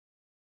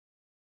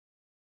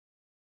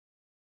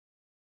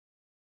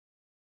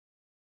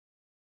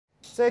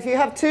So if you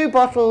have 2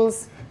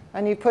 bottles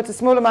and you put a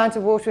small amount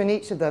of water in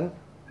each of them,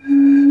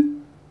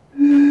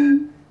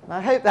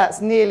 I hope that's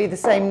nearly the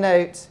same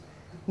note.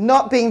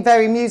 Not being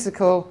very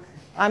musical,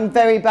 I'm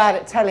very bad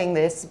at telling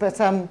this, but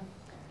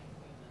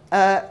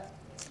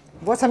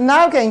what I'm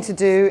now going to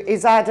do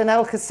is add an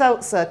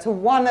Alka-Seltzer to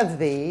one of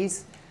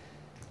these,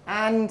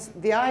 and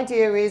the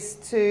idea is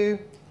to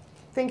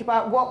think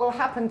about what will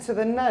happen to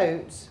the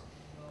note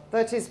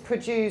that is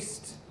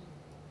produced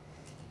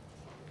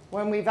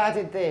when we've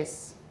added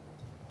this.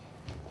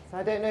 So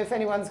I don't know if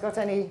anyone's got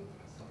any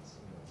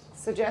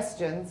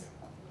suggestions.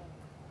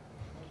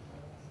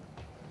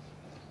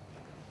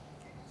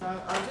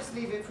 I'll just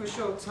leave it for a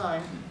short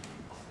time.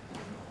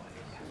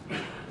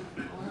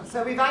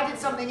 So we've added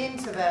something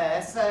into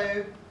there,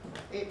 so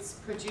it's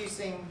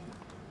producing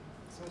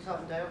some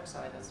carbon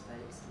dioxide, I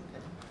suppose.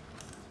 Okay.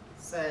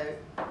 So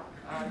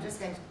I'm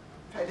just going to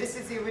play. This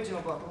is the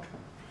original bottle.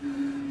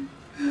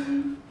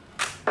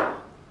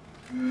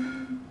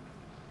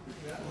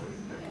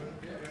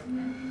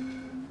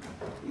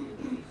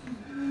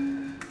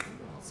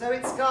 So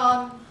it's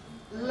gone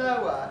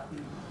lower.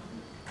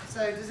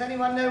 So does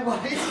anyone know why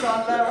it's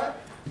gone lower?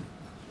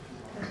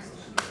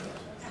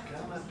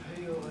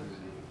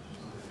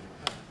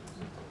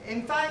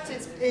 In fact,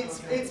 it's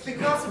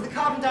because of the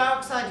carbon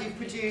dioxide you've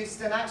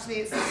produced, and actually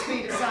it's the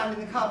speed of sound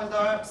in the carbon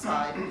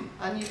dioxide.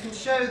 And you can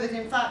show that,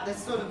 in fact,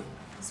 this sort of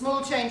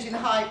small change in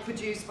height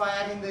produced by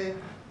adding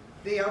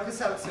the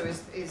Alka-Seltzer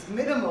is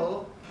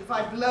minimal. If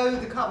I blow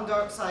the carbon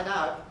dioxide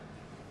out,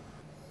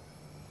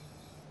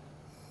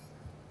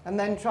 and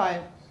then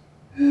try,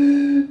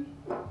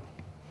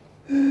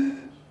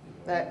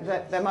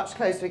 they're much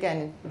closer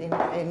again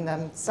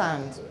in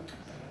sound.